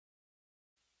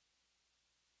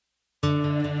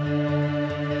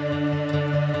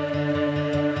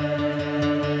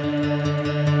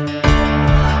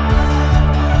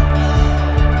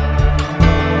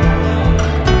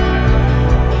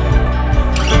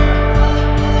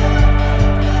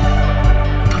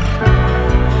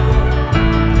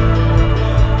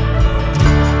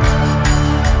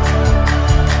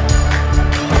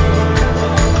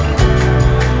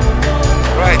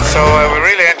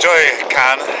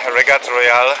Regates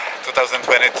Royale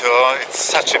 2022. It's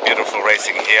such a beautiful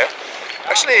racing here.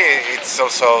 Actually, it's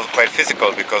also quite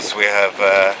physical because we have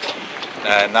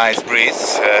a nice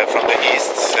breeze from the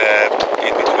east,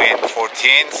 in between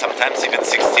 14, sometimes even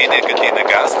 16, it could be in a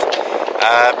gust.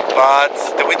 But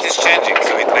the wind is changing,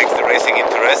 so it makes the racing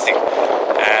interesting.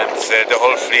 And the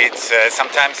whole fleet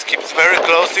sometimes keeps very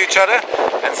close to each other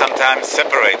and sometimes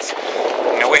separates.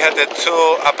 We had the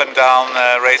two up and down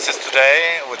races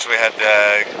today, which we had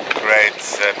great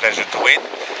pleasure to win.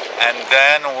 And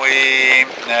then we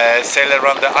sailed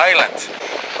around the island.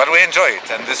 But we enjoy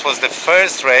it. And this was the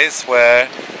first race when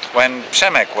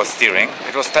Przemek was steering.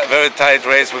 It was a very tight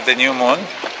race with the New Moon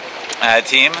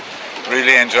team.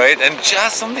 Really enjoyed it. And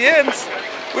just on the end,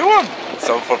 we won.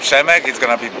 So for Przemek, it's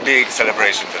going to be a big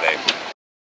celebration today.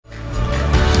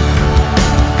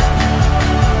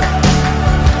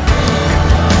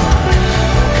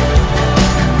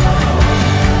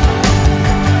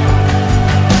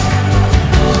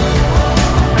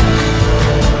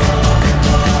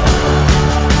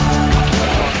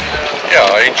 Yeah,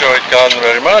 I enjoyed Cannes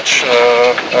very much.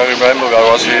 I remember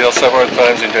I was here several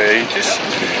times in the 80s.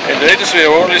 In the 80s we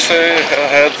always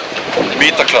had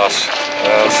meter class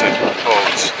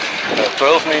boats.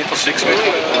 12 meter, 6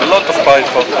 meter, a lot of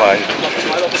 5.5.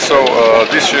 So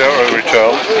this year I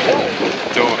returned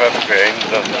to have again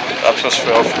the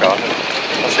atmosphere of Cannes.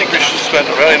 I think we spent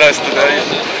a very nice day.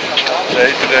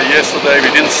 Yesterday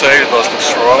we didn't sail, it was too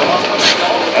strong.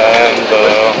 And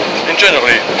in general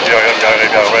we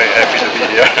are very happy to be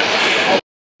here.